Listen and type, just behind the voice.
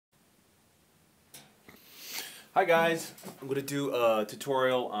Hi guys, I'm going to do a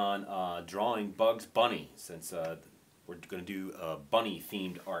tutorial on drawing Bugs Bunny since we're going to do a bunny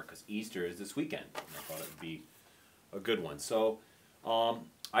themed art because Easter is this weekend and I thought it would be a good one. So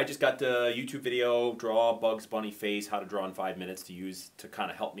I just got the YouTube video, draw Bugs Bunny face, how to draw in 5 minutes to use to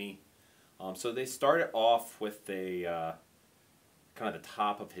kind of help me. So they started off with a kind of the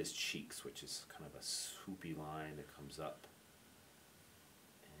top of his cheeks, which is kind of a swoopy line that comes up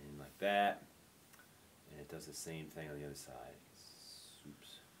and like that. And it does the same thing on the other side.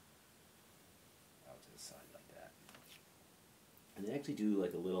 Swoops out to the side like that. And they actually do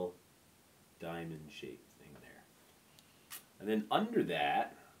like a little diamond shaped thing there. And then under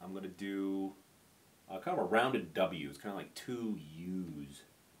that, I'm going to do kind of a rounded W. It's kind of like two U's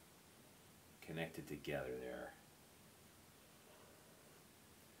connected together there.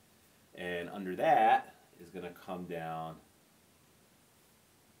 And under that is going to come down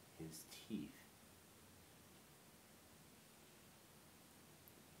his teeth.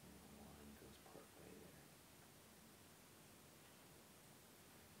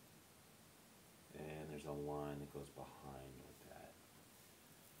 There's a line that goes behind like that.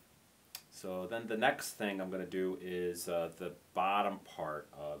 So then the next thing I'm going to do is the bottom part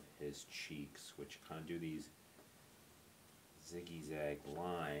of his cheeks, which kind of do these ziggy-zag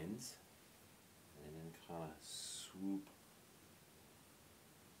lines and then kind of swoop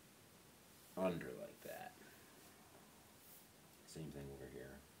under like that. Same thing over here.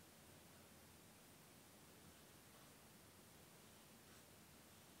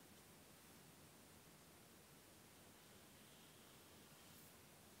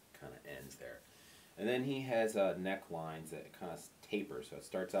 Kind of ends there. And then he has necklines that kind of taper, so it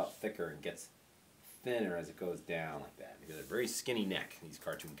starts out thicker and gets thinner as it goes down like that. He has a very skinny neck, these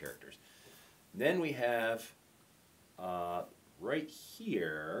cartoon characters. Then we have right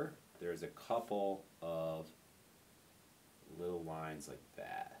here, there's a couple of little lines like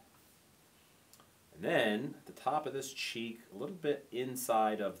that. And then at the top of this cheek, a little bit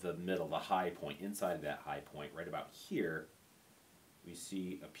inside of the middle, the high point, inside of that high point, right about here, we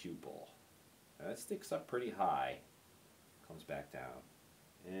see a pupil. Now that sticks up pretty high, comes back down,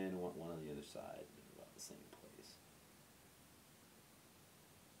 and one on the other side, about the same place.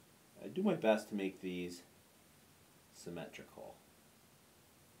 I do my best to make these symmetrical.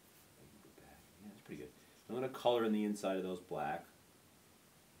 Yeah, it's pretty good. I'm going to color in the inside of those black.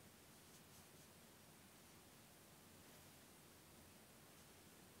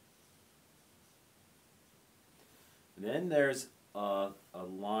 And then there's a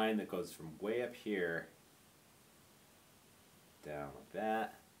line that goes from way up here down like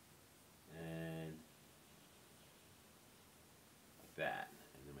that and like that,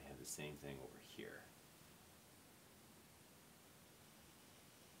 and then we have the same thing over here.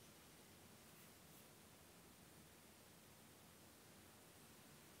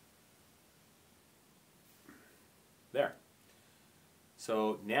 There.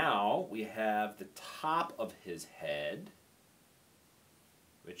 So now we have the top of his head,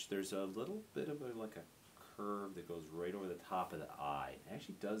 which there's a little bit of like a curve that goes right over the top of the eye. It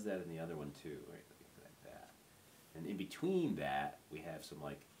actually does that in the other one too, right like that. And in between that, we have some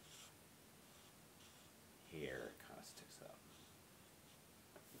like hair kind of sticks up.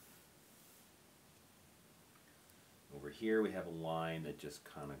 Over here we have a line that just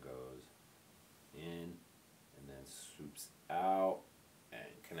kind of goes in and then swoops out and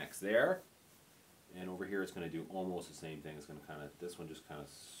connects there. And over here it's going to do almost the same thing. It's going to kind of, this one just kind of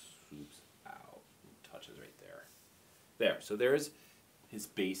swoops out and touches right there. There, so there's his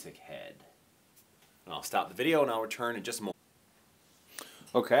basic head. And I'll stop the video and I'll return in just a moment.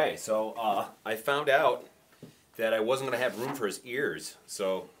 Okay, so I found out that I wasn't going to have room for his ears.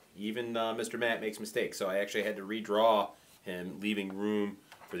 So even Mr. Matt makes mistakes. So I actually had to redraw him, leaving room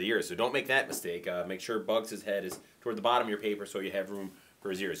for the ears. So don't make that mistake. Make sure Bugs' head is toward the bottom of your paper so you have room for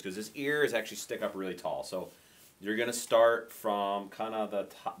his ears, because his ears actually stick up really tall. So you're going to start from kind of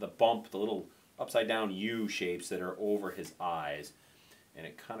the bump, the little upside down U shapes that are over his eyes, and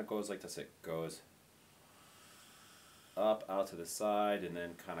it kind of goes like this. It goes up out to the side and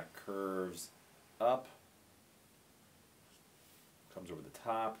then kind of curves up, comes over the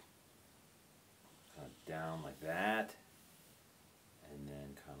top, kind of down like that, and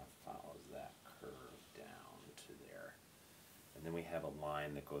then kind of follows that curve down to there. And then we have a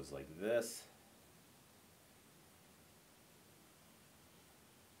line that goes like this.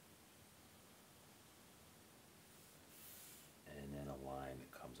 And then a line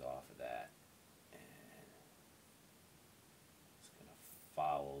that comes off of that. And it's going to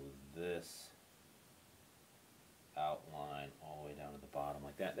follow this outline all the way down to the bottom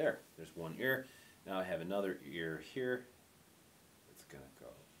like that. There's one ear. Now I have another ear here. It's going to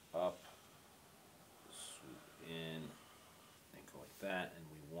go up, swoop in, and go like that. And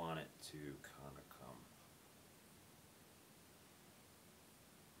we want it to kind of come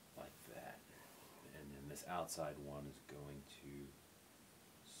like that. And then this outside one is going to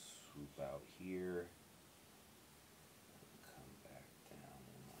swoop out here, come back down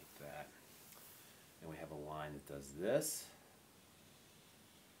in like that. And we have a line that does this.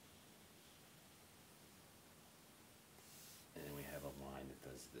 And we have a line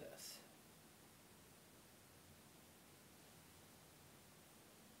that does this.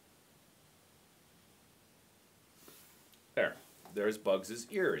 There's Bugs'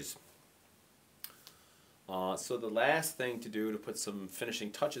 ears. So the last thing to do to put some finishing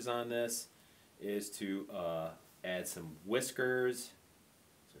touches on this is to add some whiskers.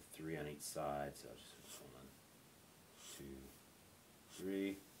 So 3 on each side. So just 1, 2,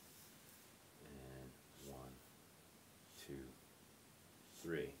 3, and 1, 2,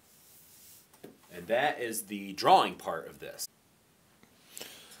 3. And that is the drawing part of this.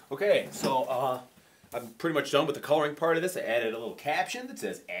 Okay, so I'm pretty much done with the coloring part of this. I added a little caption that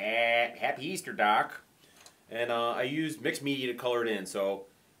says, Happy Easter, Doc. And I used mixed media to color it in. So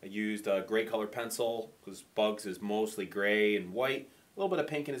I used a gray color pencil, because Bugs is mostly gray and white. A little bit of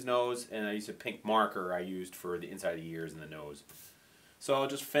pink in his nose, and I used a pink marker I used for the inside of the ears and the nose. So I'll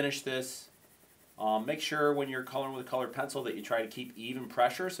just finish this. Make sure when you're coloring with a colored pencil that you try to keep even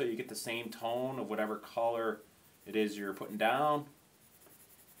pressure so you get the same tone of whatever color it is you're putting down.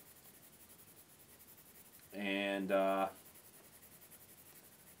 And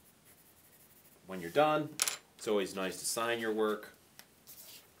when you're done, it's always nice to sign your work.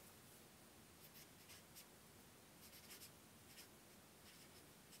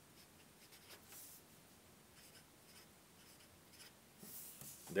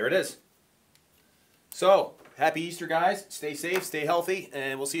 There it is. So, happy Easter, guys. Stay safe, stay healthy,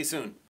 and we'll see you soon.